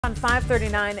On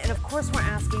 539, and of course we're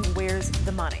asking, where's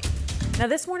the money? Now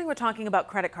this morning we're talking about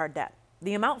credit card debt.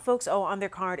 The amount folks owe on their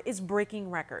card is breaking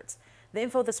records. The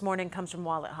info this morning comes from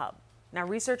WalletHub. Now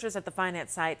researchers at the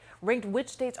finance site ranked which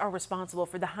states are responsible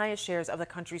for the highest shares of the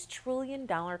country's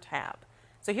trillion-dollar tab.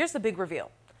 So here's the big reveal.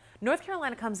 North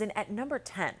Carolina comes in at number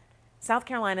 10. South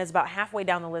Carolina is about halfway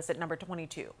down the list at number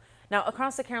 22. Now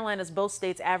across the Carolinas, both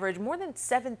states average more than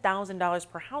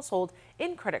 $7,000 per household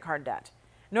in credit card debt.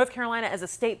 North Carolina as a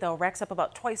state, though, racks up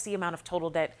about twice the amount of total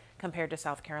debt compared to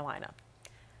South Carolina.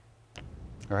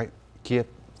 All right, Kia,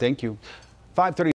 thank you. 5:30.